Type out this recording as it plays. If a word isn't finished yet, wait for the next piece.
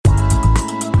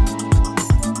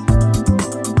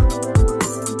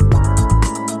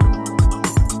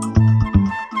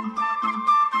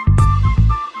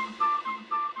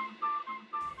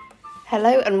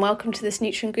Hello and welcome to this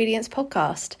NutraIngredients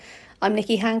podcast. I'm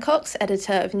Nikki Hancox,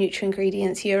 editor of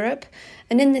NutraIngredients Europe,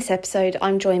 and in this episode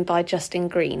I'm joined by Justin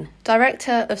Green,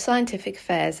 Director of Scientific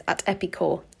Affairs at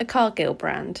Epicor, a Cargill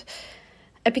brand.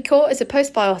 Epicor is a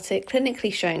postbiotic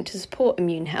clinically shown to support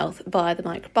immune health via the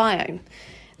microbiome.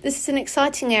 This is an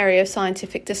exciting area of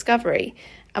scientific discovery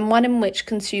and one in which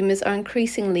consumers are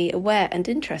increasingly aware and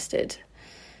interested.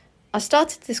 I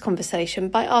started this conversation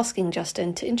by asking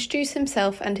Justin to introduce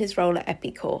himself and his role at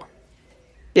Epicor.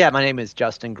 Yeah, my name is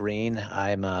Justin Green.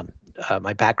 I'm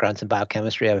my background's in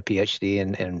biochemistry. I have a PhD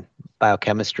in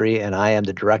biochemistry, and I am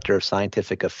the Director of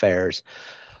Scientific Affairs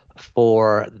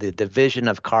for the division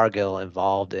of Cargill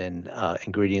involved in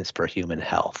ingredients for human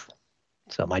health.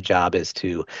 So my job is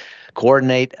to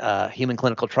coordinate human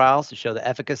clinical trials to show the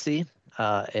efficacy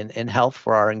in health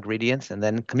for our ingredients, and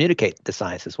then communicate the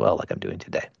science as well, like I'm doing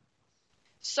today.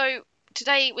 So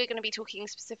today we're going to be talking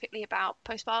specifically about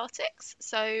postbiotics.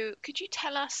 So could you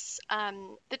tell us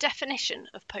the definition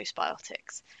of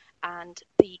postbiotics and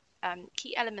the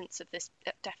key elements of this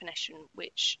definition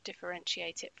which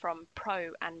differentiate it from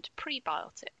pro and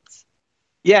prebiotics?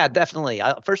 Yeah, definitely.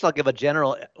 First, I'll give a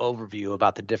general overview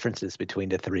about the differences between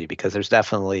the three, because there's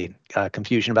definitely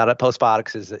confusion about it.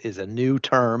 Postbiotics is a new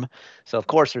term, so of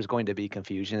course there's going to be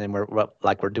confusion, and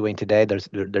we're doing today.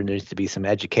 There needs to be some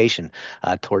education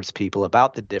towards people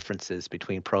about the differences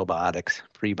between probiotics,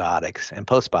 prebiotics, and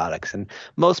postbiotics. And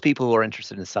most people who are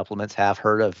interested in supplements have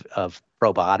heard of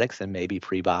probiotics and maybe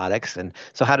prebiotics. And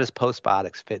so how does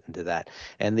postbiotics fit into that?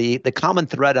 And the common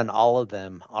thread on all of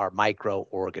them are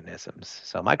microorganisms.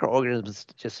 So microorganisms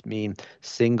just mean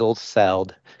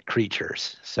single-celled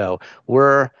creatures. So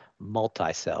we're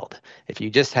multi-celled. If you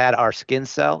just had our skin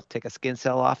cell, take a skin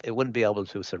cell off, it wouldn't be able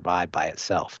to survive by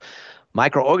itself.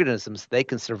 Microorganisms, they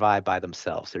can survive by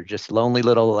themselves. They're just lonely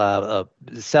little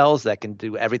cells that can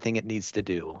do everything it needs to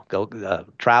do. Go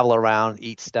travel around,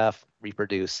 eat stuff,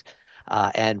 reproduce.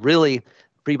 And really,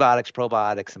 prebiotics,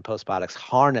 probiotics, and postbiotics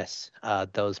harness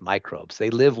those microbes. They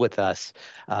live with us,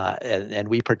 and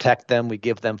we protect them. We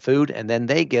give them food, and then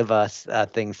they give us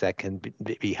things that can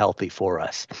be healthy for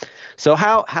us. So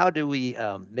how do we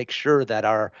make sure that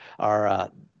our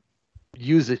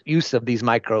use of these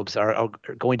microbes are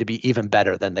going to be even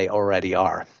better than they already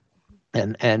are?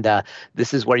 And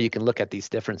this is where you can look at these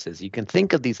differences. You can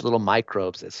think of these little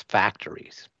microbes as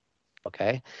factories.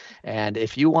 Okay. And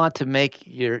if you want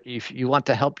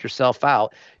to help yourself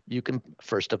out, you can,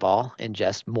 first of all,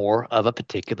 ingest more of a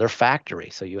particular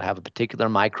factory. So you have a particular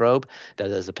microbe that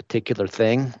does a particular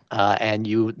thing, and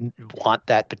you want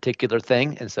that particular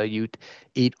thing. And so you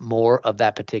eat more of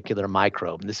that particular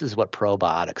microbe. And this is what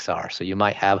probiotics are. So you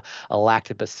might have a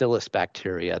lactobacillus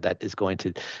bacteria that is going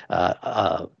to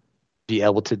be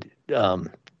able to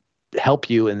help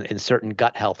you in certain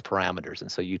gut health parameters.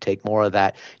 And so you take more of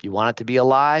that. You want it to be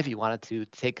alive. You want it to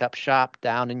take up shop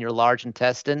down in your large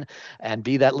intestine and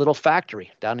be that little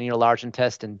factory down in your large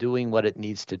intestine doing what it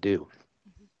needs to do.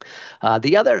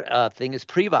 The other thing is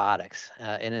prebiotics.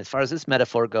 And as far as this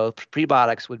metaphor goes,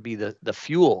 prebiotics would be the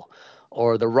fuel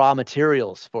or the raw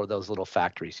materials for those little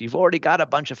factories. You've already got a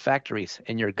bunch of factories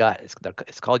in your gut.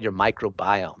 It's called your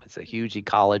microbiome. It's a huge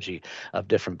ecology of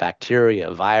different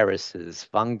bacteria, viruses,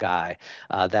 fungi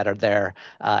that are there.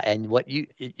 And what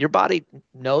your body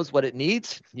knows what it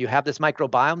needs. You have this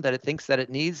microbiome that it thinks that it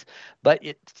needs, but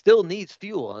it still needs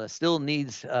fuel and it still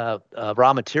needs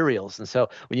raw materials. And so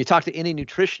when you talk to any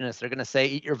nutritionist, they're going to say,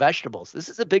 eat your vegetables. This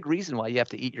is a big reason why you have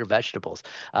to eat your vegetables.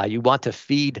 You want to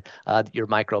feed your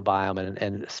microbiome.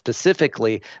 And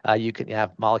specifically, you can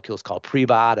have molecules called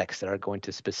prebiotics that are going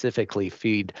to specifically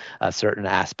feed certain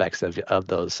aspects of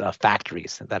those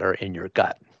factories that are in your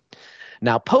gut.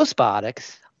 Now,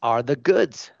 postbiotics are the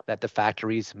goods that the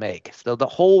factories make. So the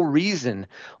whole reason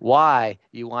why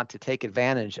you want to take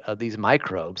advantage of these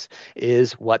microbes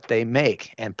is what they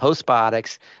make. And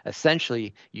postbiotics,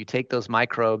 essentially, you take those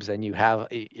microbes and you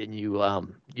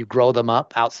grow them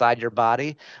up outside your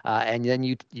body, and then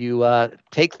you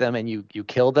take them and you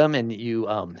kill them, and you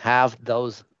have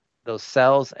those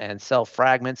cells and cell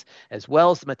fragments, as well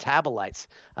as the metabolites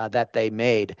that they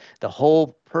made. The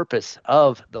whole purpose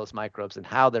of those microbes and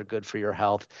how they're good for your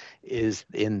health is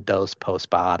in those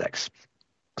postbiotics.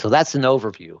 So that's an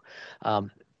overview.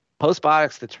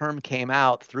 Postbiotics, the term came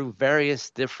out through various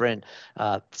different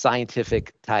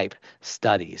scientific type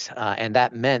studies. And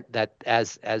that meant that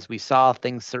as we saw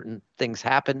certain things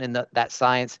happen in that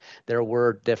science, there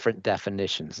were different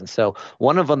definitions. And so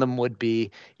one of them would be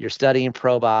you're studying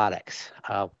probiotics.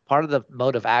 Part of the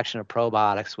mode of action of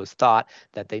probiotics was thought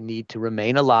that they need to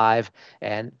remain alive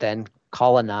and then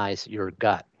colonize your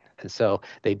gut. And so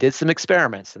they did some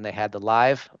experiments, and they had the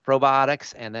live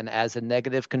probiotics, and then as a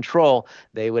negative control,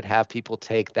 they would have people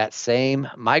take that same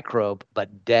microbe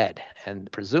but dead.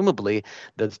 And presumably,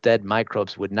 those dead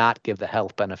microbes would not give the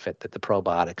health benefit that the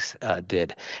probiotics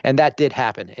did. And that did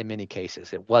happen in many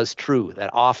cases. It was true that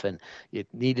often it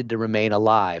needed to remain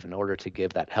alive in order to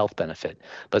give that health benefit.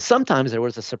 But sometimes there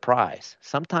was a surprise.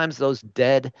 Sometimes those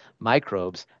dead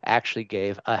microbes actually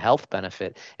gave a health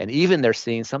benefit. And even they're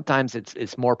seeing sometimes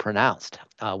it's more pronounced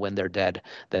when they're dead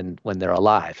than when they're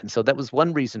alive. And so that was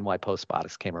one reason why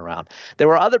postbiotics came around. There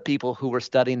were other people who were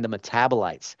studying the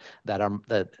metabolites that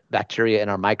the bacteria in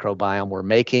our microbiome were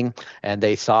making, and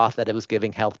they saw that it was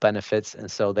giving health benefits. And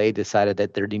so they decided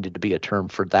that there needed to be a term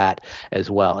for that as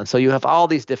well. And so you have all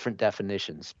these different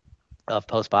definitions of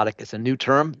postbiotic. It's a new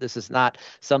term. This is not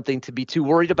something to be too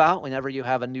worried about. Whenever you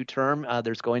have a new term,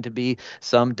 there's going to be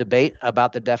some debate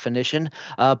about the definition.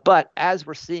 But as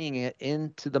we're seeing it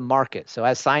into the market, so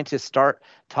as scientists start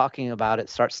talking about it,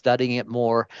 start studying it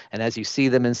more, and as you see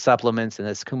them in supplements and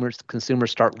as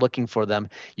consumers start looking for them,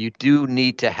 you do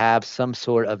need to have some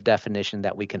sort of definition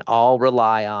that we can all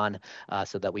rely on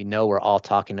so that we know we're all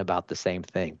talking about the same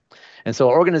thing. And so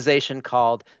an organization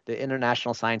called the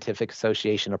International Scientific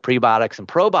Association of Prebiotics and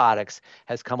Probiotics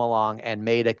has come along and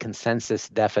made a consensus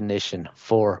definition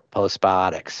for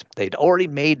postbiotics. They'd already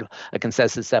made a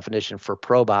consensus definition for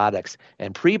probiotics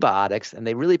and prebiotics, and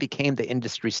they really became the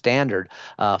industry standard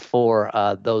for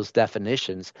those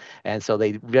definitions. And so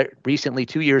they recently,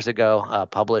 2 years ago,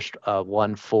 published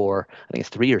one for, I think it's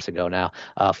 3 years ago now,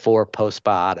 for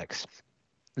postbiotics.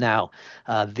 Now,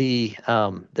 the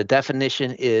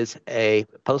definition is a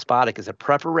postbiotic is a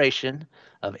preparation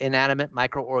of inanimate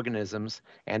microorganisms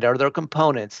and other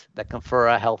components that confer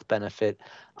a health benefit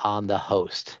on the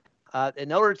host.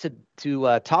 In order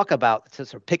to talk about, to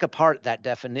sort of pick apart that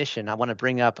definition, I want to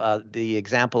bring up the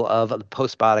example of the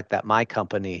postbiotic that my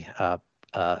company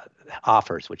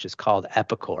offers, which is called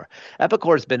Epicor.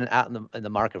 Epicor has been out in the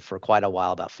market for quite a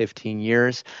while, about 15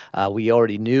 years. We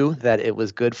already knew that it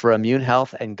was good for immune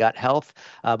health and gut health,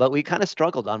 but we kind of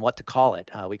struggled on what to call it.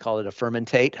 We call it a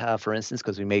fermentate, for instance,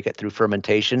 because we make it through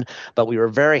fermentation, but we were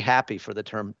very happy for the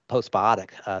term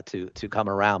postbiotic to come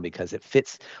around because it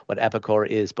fits what Epicor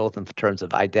is, both in terms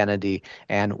of identity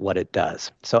and what it does.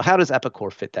 So how does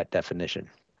Epicor fit that definition?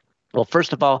 Well,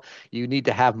 first of all, you need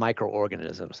to have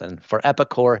microorganisms. And for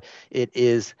Epicor, it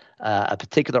is a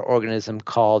particular organism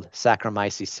called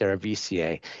Saccharomyces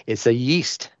cerevisiae. It's a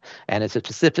yeast, and it's a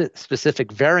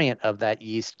specific variant of that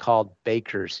yeast called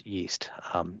baker's yeast.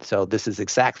 So this is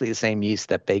exactly the same yeast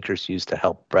that bakers use to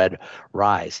help bread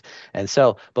rise. And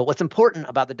so, but what's important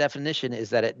about the definition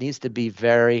is that it needs to be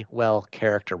very well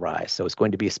characterized. So it's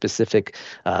going to be a specific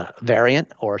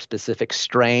variant or a specific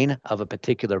strain of a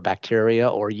particular bacteria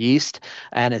or yeast.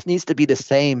 And it needs to be the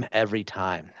same every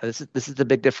time. This is the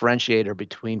big differentiator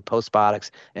between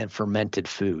postbiotics and fermented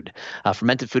food.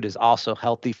 Fermented food is also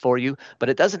healthy for you, but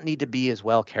it doesn't need to be as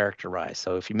well characterized.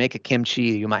 So if you make a kimchi,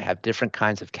 you might have different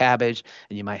kinds of cabbage,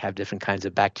 and you might have different kinds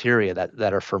of bacteria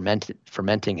that are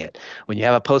fermenting it. When you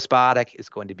have a postbiotic, it's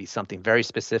going to be something very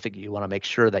specific. You want to make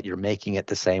sure that you're making it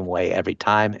the same way every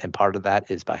time, and part of that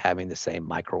is by having the same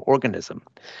microorganism.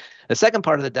 The second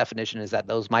part of the definition is that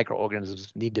those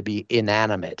microorganisms need to be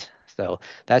inanimate. So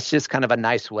that's just kind of a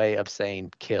nice way of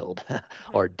saying killed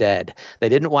or dead. They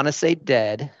didn't want to say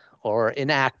dead or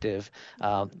inactive,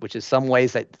 which is some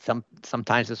ways that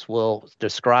sometimes this will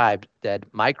describe dead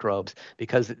microbes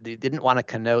because they didn't want to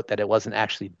connote that it wasn't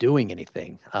actually doing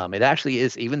anything. It actually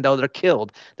is, even though they're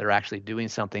killed, they're actually doing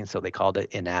something, so they called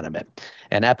it inanimate.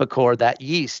 And Epicor, that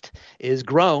yeast, is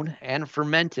grown and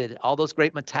fermented. All those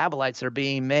great metabolites are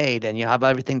being made, and you have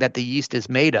everything that the yeast is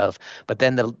made of. But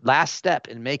then the last step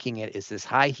in making it is this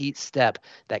high heat step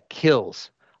that kills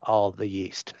all the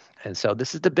yeast. And so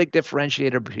this is the big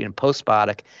differentiator between a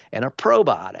postbiotic and a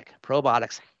probiotic.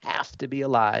 Probiotics have to be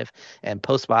alive, and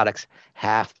postbiotics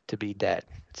have to be dead.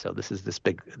 So this is this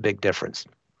big difference.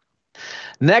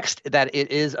 Next, that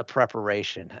it is a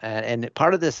preparation. And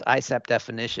part of this ISAP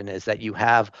definition is that you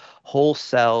have whole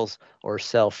cells or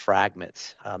cell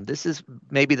fragments. This is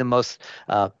maybe the most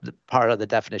part of the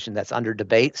definition that's under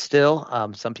debate still.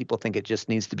 Some people think it just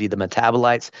needs to be the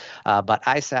metabolites, but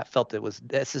ISAP felt it was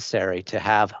necessary to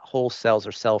have whole cells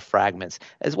or cell fragments,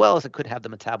 as well as it could have the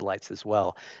metabolites as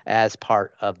well as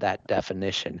part of that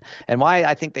definition. And why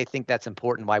I think they think that's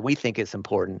important, why we think it's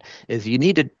important, is you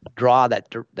need to draw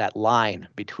that line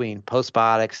between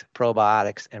postbiotics,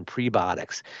 probiotics, and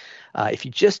prebiotics. If you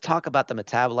just talk about the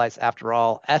metabolites, after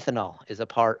all, ethanol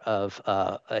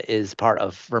ethanol is part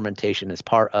of fermentation, is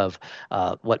part of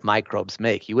what microbes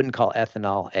make. You wouldn't call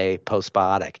ethanol a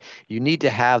postbiotic. You need to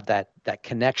have that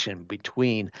connection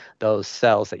between those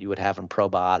cells that you would have in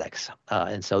probiotics.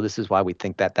 And so this is why we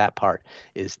think that part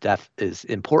is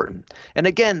important. And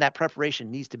again, that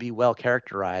preparation needs to be well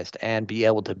characterized and be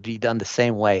able to be done the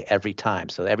same way every time.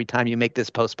 So every time you make this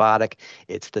postbiotic,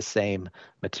 it's the same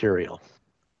material.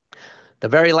 The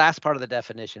very last part of the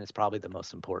definition is probably the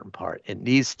most important part. It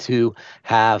needs to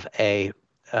have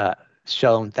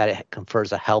shown that it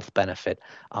confers a health benefit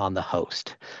on the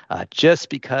host. Just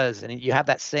because, and you have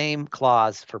that same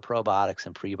clause for probiotics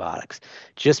and prebiotics,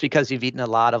 just because you've eaten a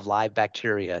lot of live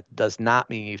bacteria does not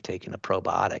mean you've taken a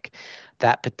probiotic.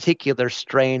 That particular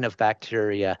strain of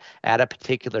bacteria at a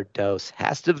particular dose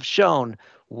has to have shown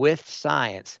with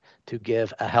science to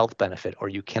give a health benefit, or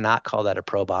you cannot call that a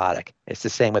probiotic. It's the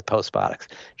same with postbiotics.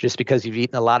 Just because you've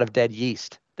eaten a lot of dead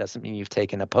yeast doesn't mean you've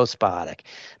taken a postbiotic.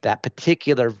 That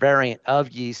particular variant of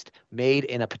yeast made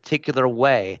in a particular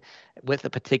way with a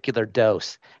particular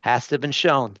dose has to have been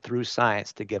shown through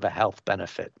science to give a health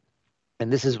benefit.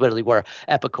 And this is really where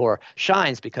Epicor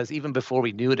shines, because even before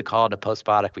we knew to call it a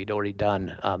postbiotic, we'd already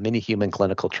done many human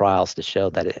clinical trials to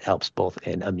show that it helps both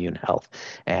in immune health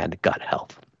and gut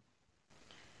health.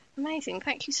 Amazing.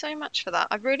 Thank you so much for that.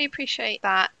 I really appreciate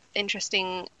that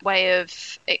interesting way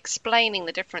of explaining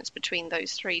the difference between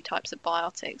those three types of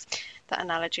biotics, that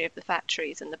analogy of the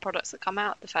factories and the products that come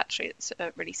out of the factory. It's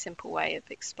a really simple way of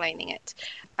explaining it.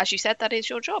 As you said, that is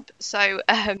your job. So,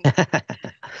 and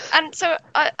so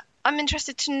I'm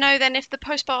interested to know then, if the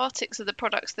postbiotics are the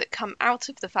products that come out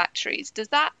of the factories, does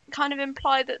that kind of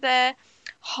imply that they're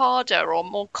harder or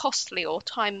more costly or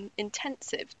time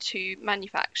intensive to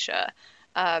manufacture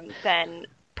than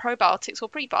probiotics or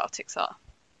prebiotics are?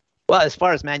 Well, as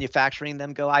far as manufacturing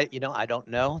them go, I don't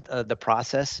know the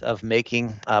process of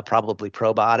making probably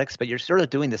probiotics, but you're sort of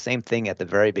doing the same thing at the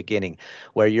very beginning,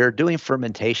 where you're doing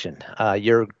fermentation.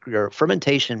 Your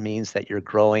fermentation means that you're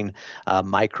growing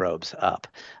microbes up,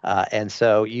 and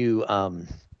so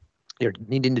you're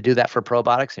needing to do that for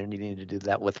probiotics, and you're needing to do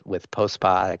that with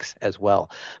postbiotics as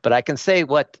well. But I can say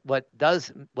what it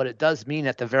does mean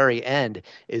at the very end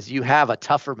is you have a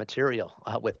tougher material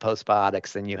with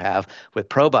postbiotics than you have with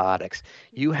probiotics.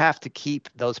 You have to keep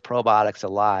those probiotics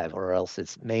alive, or else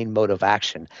its main mode of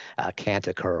action can't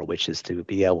occur, which is to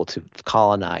be able to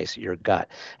colonize your gut.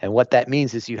 And what that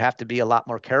means is you have to be a lot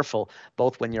more careful,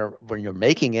 both when you're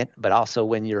making it, but also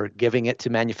when you're giving it to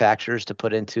manufacturers to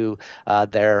put into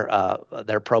their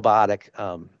probiotic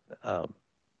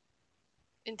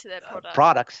into their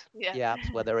products. Yeah.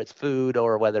 Whether it's food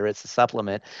or whether it's a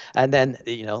supplement. And then,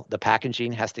 the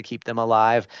packaging has to keep them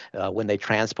alive. When they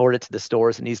transport it to the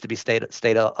stores, it needs to be stayed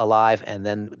alive. And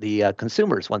then the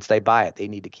consumers, once they buy it, they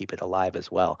need to keep it alive as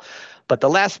well. But the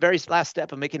very last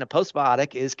step of making a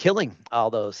postbiotic is killing all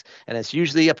those. And it's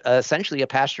usually essentially a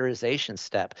pasteurization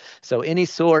step. So any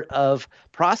sort of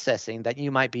processing that you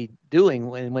might be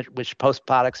doing, in which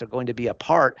postbiotics are going to be a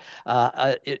part,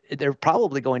 they're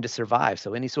probably going to survive.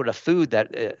 So any sort of food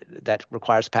that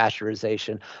requires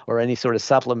pasteurization, or any sort of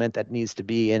supplement that needs to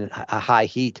be in a high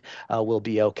heat will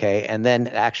be okay. And then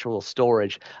actual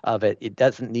storage of it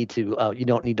doesn't need to. You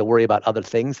don't need to worry about other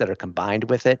things that are combined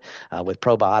with it. With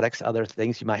probiotics, other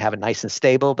things you might have it nice and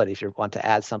stable, but if you want to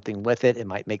add something with it, it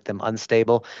might make them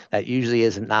unstable. That usually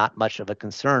is not much of a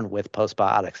concern with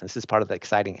postbiotics. And this is part of the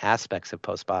exciting aspects of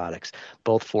postbiotics,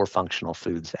 both for functional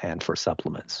foods and for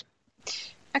supplements.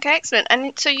 Okay, excellent.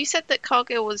 And so you said that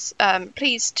Cargill was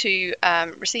pleased to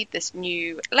receive this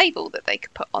new label that they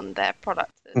could put on their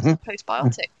product that's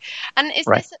postbiotic. And is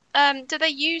right. this, do they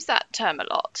use that term a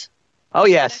lot? Oh,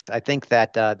 yes. I think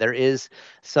that there is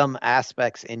some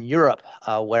aspects in Europe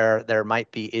where there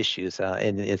might be issues.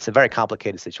 And it's a very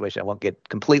complicated situation. I won't get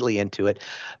completely into it.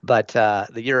 But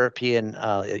the European,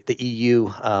 the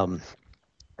EU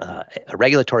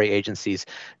regulatory agencies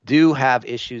do have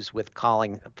issues with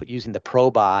using the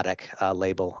probiotic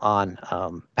label on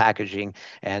packaging,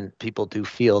 and people do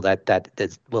feel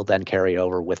that will then carry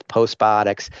over with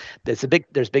postbiotics. There's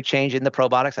big change in the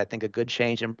probiotics. I think a good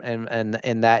change in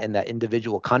that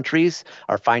individual countries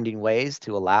are finding ways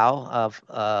to allow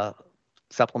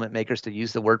supplement makers to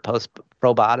use the word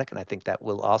probiotic, and I think that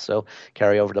will also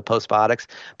carry over to postbiotics.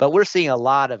 But we're seeing a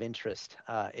lot of interest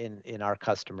in our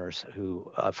customers who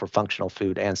for functional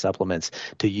food and supplements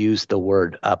to use the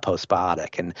word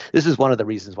postbiotic, and this is one of the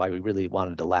reasons why we really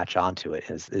wanted to latch onto it.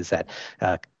 Is that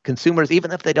consumers,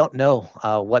 even if they don't know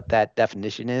what that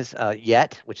definition is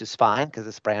yet, which is fine because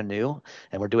it's brand new,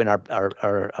 and we're doing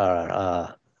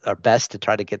our best to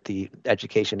try to get the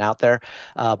education out there.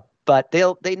 but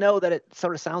they know that it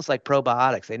sort of sounds like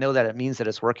probiotics. They know that it means that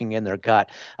it's working in their gut.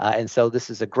 And so this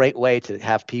is a great way to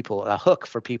have people, a hook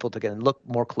for people to get and look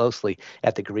more closely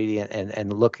at the ingredient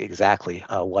and look exactly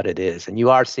what it is. And you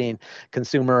are seeing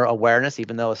consumer awareness,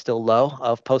 even though it's still low,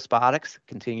 of postbiotics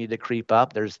continue to creep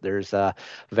up. There's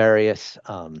various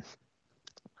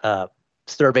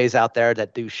surveys out there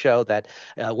that do show that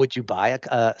would you buy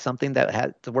something that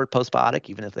had the word postbiotic,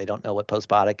 even if they don't know what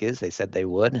postbiotic is. They said they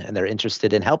would, and they're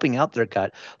interested in helping out their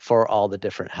gut for all the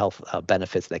different health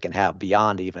benefits they can have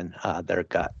beyond even their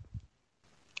gut.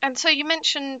 And so you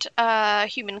mentioned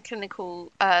human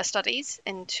clinical studies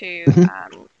into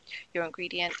your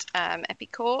ingredient,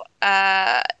 Epicor.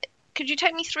 Could you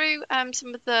take me through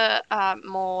some of the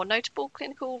more notable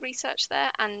clinical research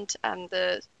there and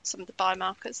some of the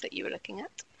biomarkers that you were looking at?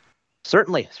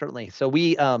 Certainly. So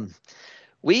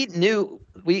we knew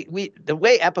the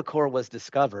way Epicor was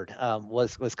discovered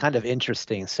was kind of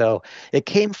interesting. So it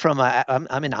came from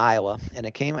I'm in Iowa, and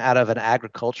it came out of an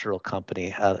agricultural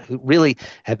company who really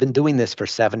had been doing this for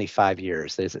 75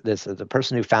 years. The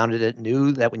person who founded it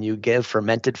knew that when you give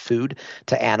fermented food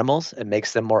to animals, it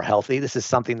makes them more healthy. This is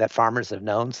something that farmers have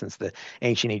known since the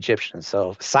ancient Egyptians.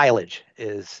 So silage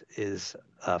is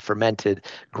fermented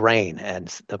grain, and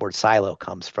the word silo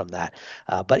comes from that.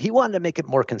 But he wanted to make it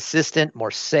more consistent,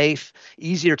 more safe,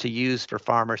 easier to use for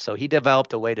farmers. So he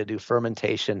developed a way to do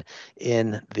fermentation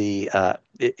in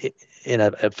in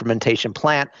a fermentation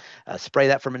plant, spray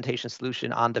that fermentation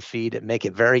solution onto feed, and make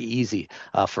it very easy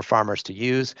for farmers to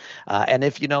use. And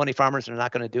if you know any farmers, they're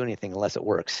not going to do anything unless it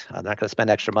works. They're not going to spend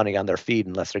extra money on their feed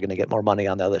unless they're going to get more money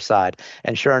on the other side.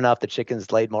 And sure enough, the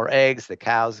chickens laid more eggs, the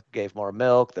cows gave more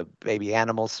milk, the baby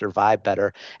animals survived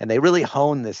better, and they really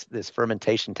honed this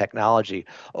fermentation technology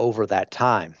over that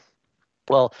time.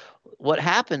 Well, what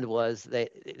happened was they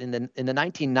in the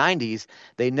 1990s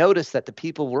they noticed that the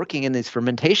people working in these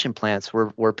fermentation plants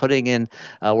were putting in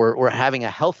were having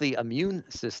a healthy immune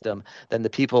system than the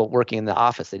people working in the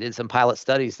office. They did some pilot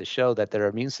studies to show that their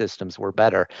immune systems were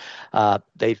better.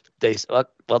 The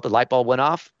light bulb went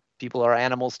off. People are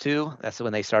animals too. That's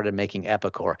when they started making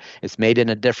Epicor. It's made in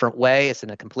a different way. It's in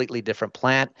a completely different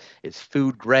plant. It's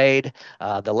food grade.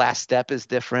 The last step is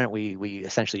different. We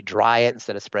essentially dry it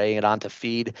instead of spraying it onto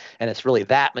feed. And it's really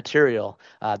that material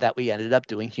that we ended up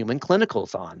doing human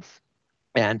clinicals on.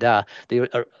 And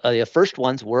the first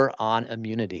ones were on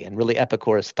immunity, and really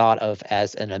Epicor is thought of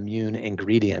as an immune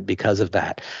ingredient because of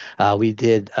that. We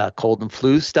did cold and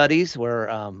flu studies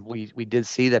where we did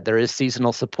see that there is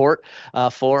seasonal support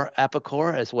for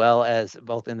Epicor, as well as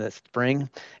both in the spring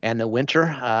and the winter.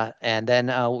 And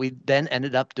then we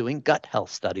ended up doing gut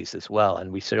health studies as well,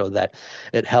 and we showed that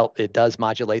it does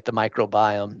modulate the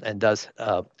microbiome and does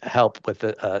help with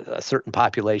a certain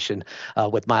population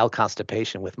with mild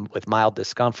constipation, with mild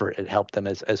discomfort. It helped them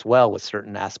as well with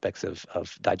certain aspects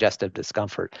of digestive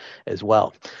discomfort as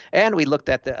well. And we looked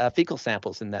at the fecal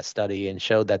samples in that study and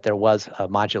showed that there was a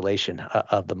modulation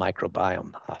of the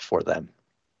microbiome for them.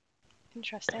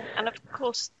 Interesting. And of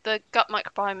course, the gut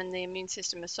microbiome and the immune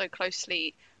system are so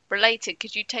closely related.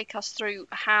 Could you take us through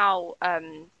how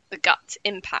the gut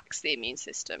impacts the immune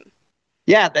system?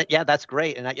 Yeah, that's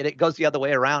great. And it goes the other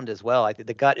way around as well. I think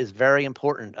the gut is very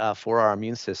important for our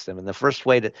immune system. And the first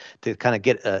way to kind of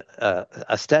get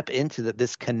a step into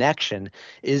this connection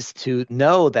is to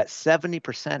know that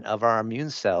 70% of our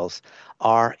immune cells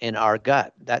are in our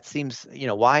gut. That seems,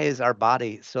 why is our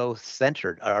body so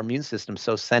centered, our immune system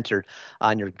so centered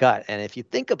on your gut? And if you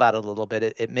think about it a little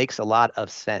bit, it makes a lot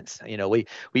of sense.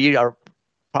 We are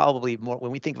probably more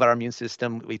when we think about our immune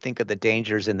system, we think of the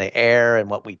dangers in the air and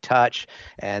what we touch,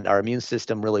 and our immune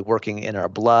system really working in our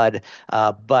blood.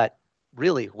 But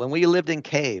really, when we lived in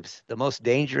caves, the most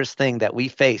dangerous thing that we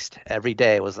faced every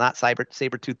day was not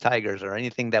saber-toothed tigers or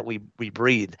anything that we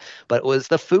breathed, but it was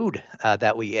the food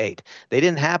that we ate. They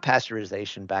didn't have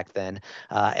pasteurization back then,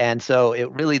 and so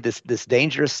it really this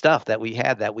dangerous stuff that we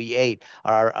ate.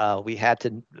 Our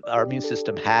immune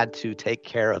system had to take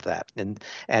care of that,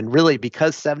 and really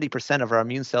because 70% of our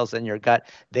immune cells in your gut,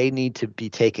 they need to be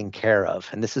taken care of,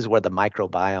 and this is where the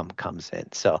microbiome comes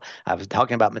in. So I was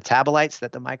talking about metabolites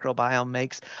that the microbiome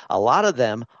makes. A lot of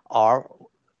them are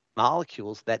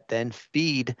molecules that then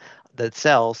feed the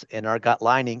cells in our gut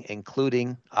lining,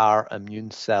 including our immune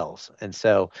cells. And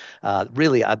so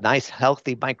really a nice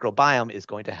healthy microbiome is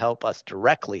going to help us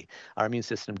directly, our immune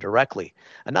system directly.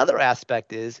 Another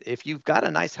aspect is if you've got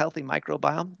a nice healthy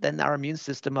microbiome, then our immune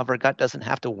system of our gut doesn't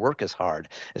have to work as hard.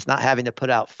 It's not having to put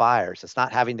out fires. It's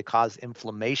not having to cause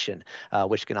inflammation,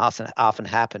 which can often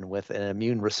happen with an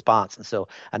immune response. And so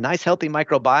a nice healthy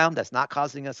microbiome that's not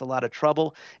causing us a lot of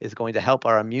trouble is going to help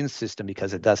our immune system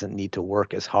because it doesn't need to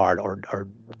work as hard or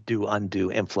do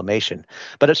undue inflammation.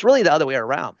 But it's really the other way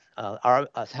around.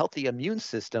 A healthy immune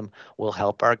system will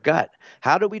help our gut.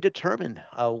 How do we determine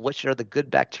which are the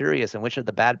good bacteria and which are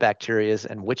the bad bacteria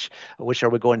and which are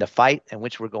we going to fight and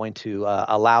which we're going to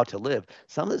allow to live?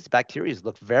 Some of these bacteria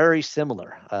look very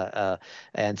similar.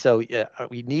 And so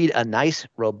we need a nice,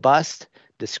 robust,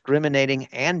 discriminating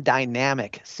and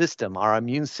dynamic system, our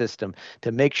immune system,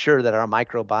 to make sure that our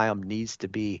microbiome needs to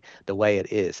be the way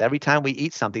it is. Every time we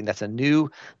eat something, that's a new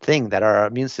thing that our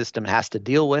immune system has to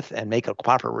deal with and make a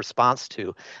proper response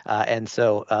to. And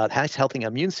so a healthy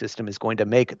immune system is going to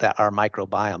make our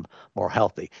microbiome more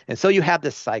healthy. And so you have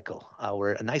this cycle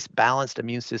where a nice balanced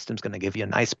immune system is going to give you a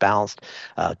nice balanced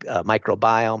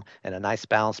microbiome, and a nice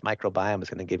balanced microbiome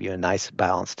is going to give you a nice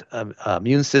balanced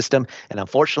immune system. And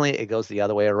unfortunately, it goes the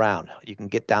other way around. You can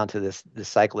get down to this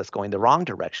cycle that's going the wrong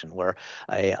direction, where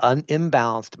an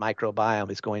imbalanced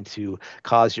microbiome is going to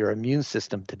cause your immune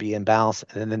system to be imbalanced,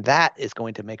 and then that is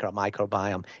going to make our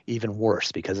microbiome even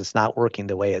worse because it's not working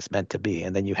the way it's meant to be.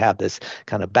 And then you have this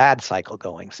kind of bad cycle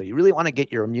going. So you really want to get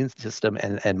your immune system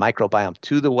and microbiome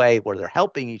to the way where they're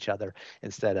helping each other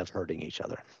instead of hurting each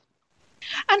other.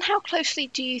 And how closely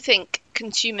do you think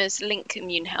consumers link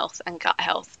immune health and gut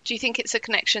health? Do you think it's a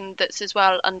connection that's as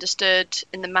well understood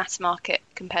in the mass market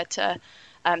compared to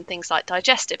things like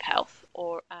digestive health?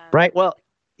 Right. Well,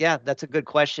 yeah, that's a good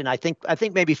question. I think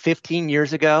maybe 15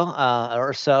 years ago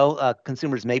or so,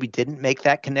 consumers maybe didn't make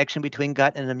that connection between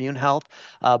gut and immune health.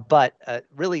 But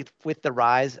really, with the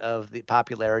rise of the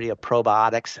popularity of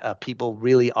probiotics, people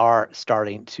really are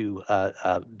starting to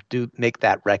make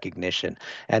that recognition.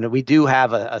 And we do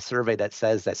have a survey that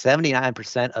says that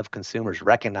 79% of consumers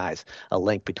recognize a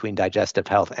link between digestive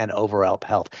health and overall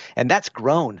health, and that's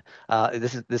grown.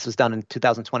 This was done in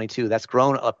 2022. That's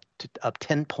grown up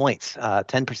 10 points,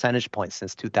 10 percentage points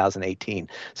since 2018.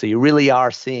 So you really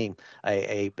are seeing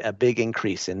a big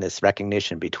increase in this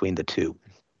recognition between the two.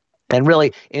 And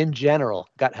really, in general,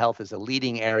 gut health is a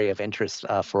leading area of interest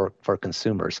for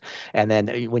consumers. And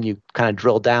then when you kind of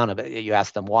drill down a bit, you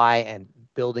ask them why, and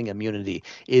building immunity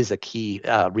is a key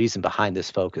reason behind this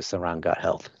focus around gut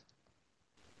health.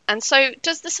 And so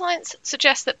does the science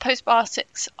suggest that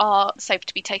postbiotics are safe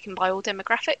to be taken by all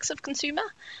demographics of consumer?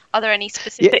 Are there any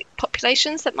specific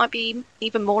populations that might be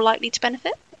even more likely to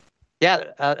benefit? Yeah,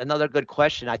 another good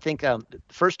question. I think,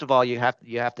 first of all, you have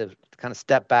to kind of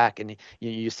step back, and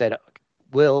you said,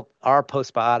 are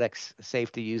postbiotics safe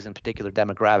to use in particular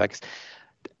demographics?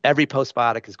 Every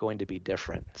postbiotic is going to be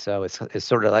different. So it's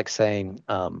sort of like saying,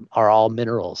 are all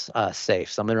minerals safe?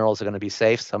 Some minerals are going to be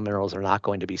safe. Some minerals are not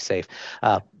going to be safe.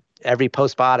 Every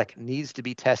postbiotic needs to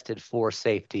be tested for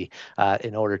safety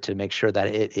in order to make sure that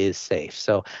it is safe.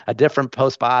 So a different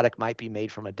postbiotic might be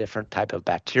made from a different type of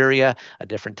bacteria, a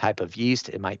different type of yeast.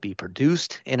 It might be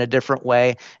produced in a different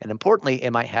way. And importantly,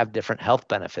 it might have different health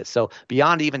benefits. So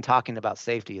beyond even talking about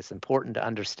safety, it's important to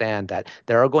understand that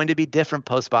there are going to be different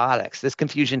postbiotics. This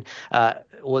confusion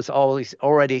was always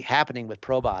already happening with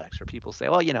probiotics, where people say,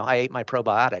 well, I ate my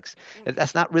probiotics.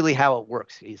 That's not really how it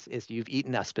works. Is you've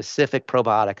eaten a specific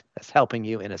probiotic that's helping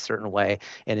you in a certain way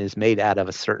and is made out of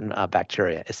a certain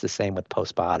bacteria. It's the same with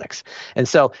postbiotics. And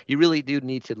so you really do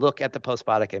need to look at the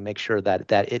postbiotic and make sure that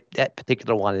that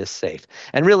particular one is safe.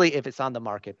 And really, if it's on the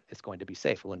market, it's going to be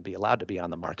safe. It wouldn't be allowed to be on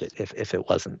the market if it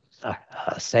wasn't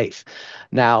safe.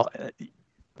 Now,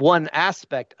 one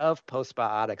aspect of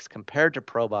postbiotics compared to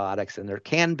probiotics, and there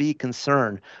can be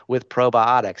concern with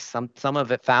probiotics, some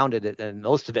of it founded and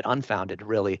most of it unfounded,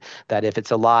 really, that if it's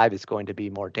alive, it's going to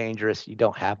be more dangerous. You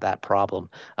don't have that problem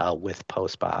with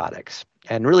postbiotics.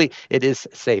 And really, it is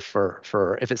safe for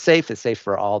if it's safe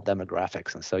for all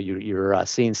demographics. And so you're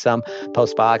seeing some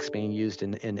postbiotics being used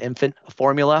in infant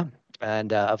formula.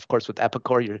 And of course, with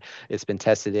Epicor, it's been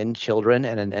tested in children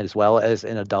and as well as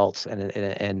in adults,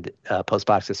 and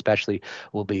postbiotics especially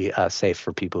will be safe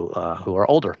for people who are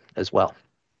older as well.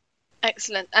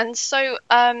 Excellent. And so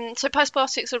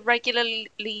postbiotics are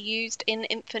regularly used in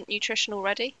infant nutrition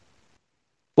already?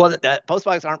 Well,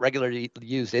 postbiotics aren't regularly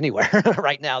used anywhere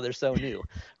right now. They're so new,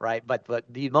 right? But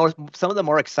some of the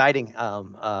more exciting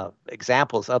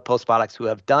examples of postbiotics who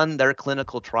have done their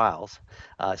clinical trials.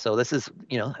 So this is,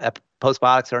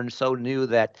 postbiotics are so new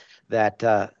that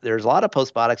there's a lot of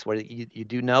postbiotics where you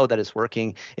do know that it's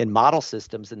working in model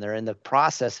systems, and they're in the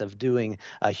process of doing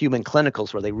human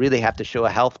clinicals where they really have to show a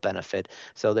health benefit.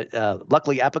 So that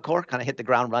luckily Epicor kind of hit the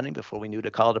ground running before we knew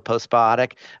to call it a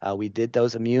postbiotic. We did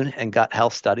those immune and gut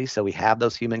health studies, so we have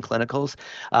those human clinicals.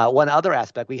 One other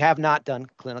aspect, we have not done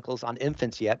clinicals on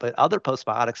infants yet, but other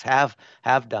postbiotics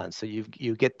have done. So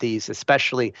you get these,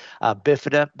 especially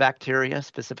bifida bacteria,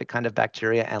 specific kind of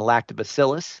bacteria, and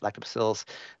lactobacillus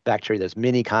bacteria. There's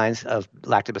many kinds of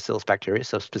lactobacillus bacteria,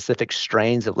 so specific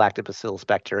strains of lactobacillus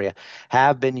bacteria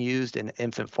have been used in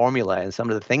infant formula. And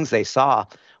some of the things they saw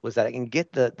was that it can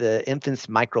get the infant's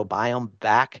microbiome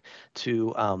back to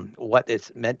what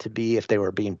it's meant to be if they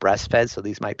were being breastfed. So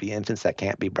these might be infants that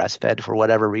can't be breastfed for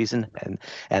whatever reason,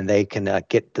 and they can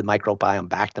get the microbiome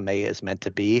back the way it's meant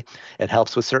to be. It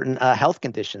helps with certain health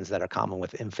conditions that are common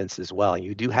with infants as well.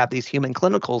 You do have these human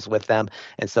clinicals with them,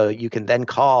 and so you can then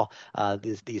call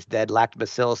these dead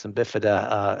lactobacillus and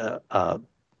bifida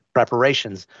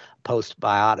preparations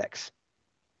postbiotics.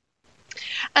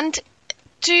 And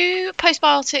do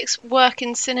postbiotics work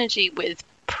in synergy with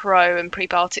pro and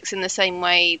prebiotics in the same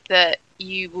way that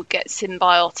you would get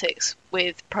symbiotics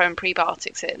with pro and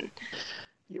prebiotics in?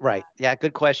 Right. Yeah,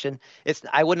 good question.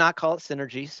 I would not call it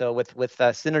synergy. So with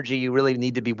synergy, you really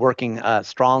need to be working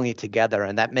strongly together,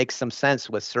 and that makes some sense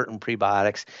with certain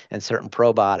prebiotics and certain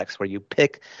probiotics, where you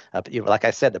pick, like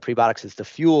I said, the prebiotics is the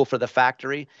fuel for the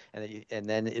factory,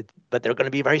 but they're going to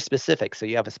be very specific. So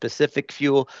you have a specific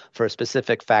fuel for a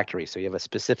specific factory. So you have a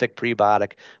specific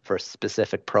prebiotic for a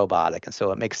specific probiotic, and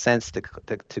so it makes sense to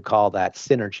call that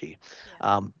synergy.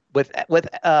 Yeah. With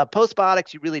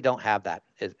postbiotics, you really don't have that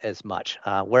as much,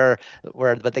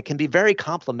 but they can be very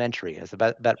complementary, is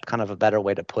kind of a better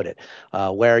way to put it,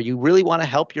 where you really want to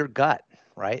help your gut,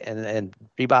 right? And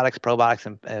prebiotics, probiotics,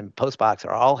 and postbiotics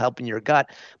are all helping your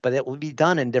gut, but it will be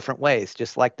done in different ways.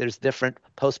 Just like there's different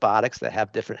postbiotics that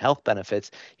have different health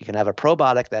benefits, you can have a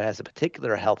probiotic that has a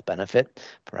particular health benefit,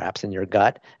 perhaps in your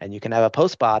gut, and you can have a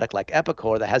postbiotic like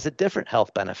Epicor that has a different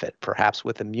health benefit, perhaps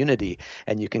with immunity,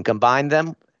 and you can combine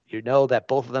them. You know that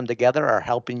both of them together are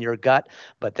helping your gut,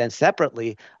 but then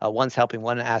separately, one's helping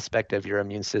one aspect of your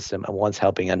immune system and one's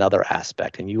helping another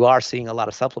aspect. And you are seeing a lot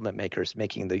of supplement makers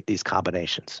making these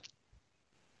combinations.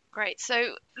 Great.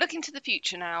 So looking to the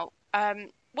future now,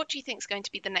 what do you think is going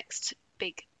to be the next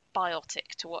big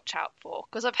biotic to watch out for?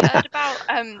 Because I've heard about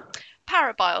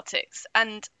parabiotics,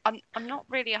 and I'm not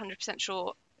really 100%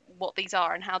 sure what these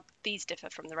are and how these differ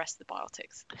from the rest of the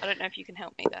biotics. I don't know if you can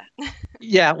help me there.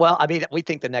 Yeah, well, I mean, we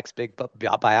think the next big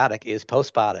biotic is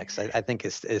postbiotics. I think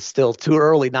it's still too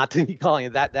early not to be calling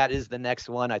it that. That is the next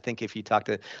one. I think if you talk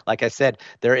to, like I said,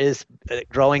 there is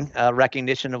growing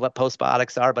recognition of what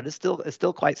postbiotics are, but it's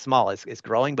still quite small. It's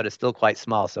growing, but it's still quite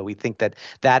small. So we think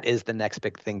that is the next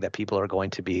big thing that people are going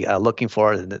to be looking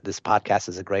for. And this podcast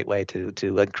is a great way to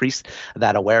increase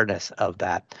that awareness of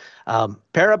that.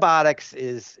 Parabiotics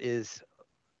is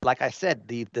like I said,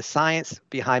 the science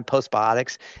behind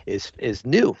postbiotics is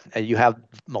new. You have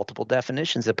multiple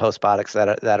definitions of postbiotics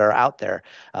that are out there.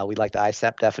 We like the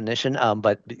ISAP definition,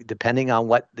 but depending on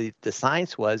what the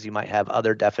science was, you might have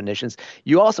other definitions.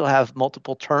 You also have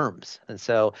multiple terms, and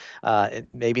so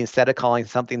maybe instead of calling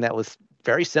something that was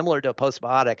very similar to a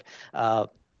postbiotic,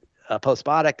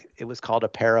 it was called a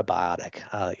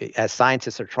parabiotic. As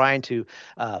scientists are trying to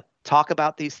talk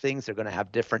about these things, they're going to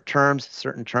have different terms.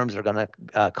 Certain terms are going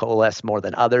to coalesce more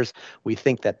than others. We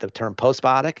think that the term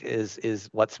postbiotic is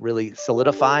what's really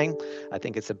solidifying. I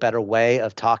think it's a better way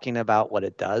of talking about what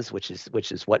it does, which is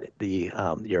what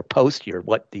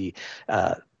what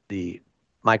the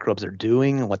microbes are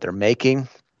doing and what they're making.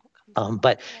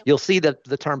 But you'll see that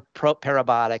the term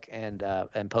parabiotic and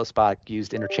postbiotic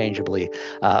used interchangeably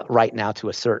right now to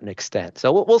a certain extent.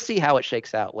 So we'll see how it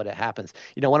shakes out when it happens.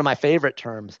 You know, one of my favorite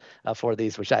terms for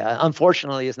these, which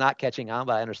unfortunately is not catching on,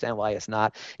 but I understand why it's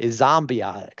not, is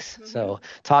zombiotics. Mm-hmm. So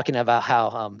talking about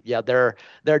how they're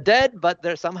dead, but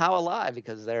they're somehow alive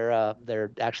because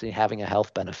they're actually having a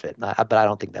health benefit. But I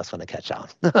don't think that's going to catch on.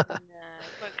 No,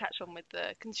 it won't catch on with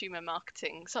the consumer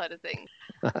marketing side of things.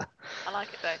 I like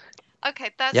it though.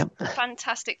 Okay, that's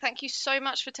fantastic. Thank you so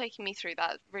much for taking me through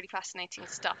that really fascinating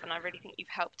stuff, and I really think you've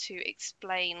helped to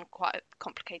explain quite a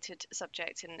complicated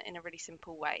subject in a really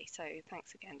simple way. So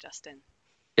thanks again, Justin.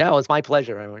 Yeah, it was my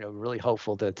pleasure. I'm really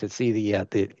hopeful to see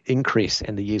the increase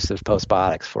in the use of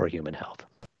postbiotics for human health.